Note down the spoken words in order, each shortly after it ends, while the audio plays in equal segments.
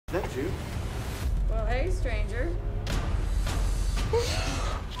June? Well, hey, stranger.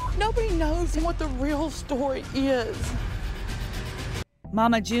 Nobody knows what the real story is.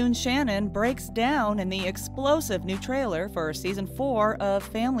 Mama June Shannon breaks down in the explosive new trailer for Season 4 of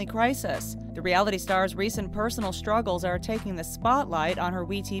Family Crisis. The reality star's recent personal struggles are taking the spotlight on her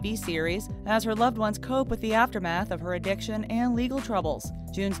WeTV series as her loved ones cope with the aftermath of her addiction and legal troubles.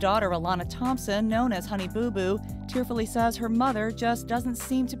 June's daughter, Alana Thompson, known as Honey Boo Boo, tearfully says her mother just doesn't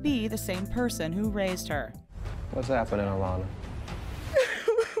seem to be the same person who raised her. What's happening, Alana?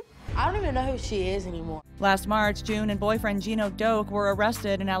 I don't even know who she is anymore. Last March, June and boyfriend Gino Doak were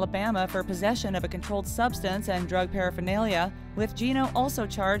arrested in Alabama for possession of a controlled substance and drug paraphernalia, with Gino also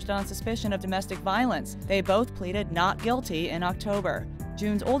charged on suspicion of domestic violence. They both pleaded not guilty in October.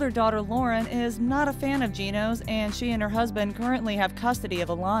 June's older daughter Lauren is not a fan of Gino's, and she and her husband currently have custody of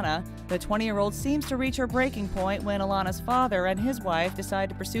Alana. The 20-year-old seems to reach her breaking point when Alana's father and his wife decide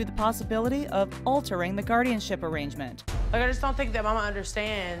to pursue the possibility of altering the guardianship arrangement. Like, I just don't think that Mama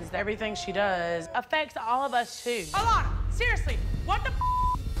understands that everything she does affects all of us too. Alana, seriously, what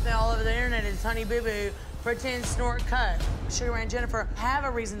the all over the internet is Honey Boo Boo, pretend snort cut. Sugar and Jennifer have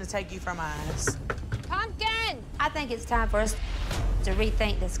a reason to take you from us. Pumpkin! I think it's time for us to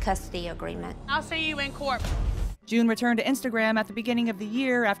rethink this custody agreement. I'll see you in court. June returned to Instagram at the beginning of the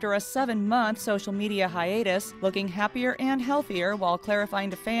year after a 7-month social media hiatus, looking happier and healthier while clarifying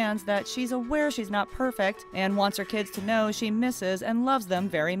to fans that she's aware she's not perfect and wants her kids to know she misses and loves them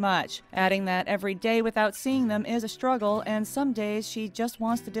very much, adding that every day without seeing them is a struggle and some days she just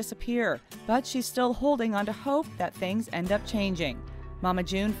wants to disappear. But she's still holding on to hope that things end up changing. Mama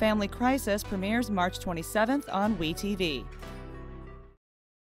June Family Crisis premieres March 27th on WeTV.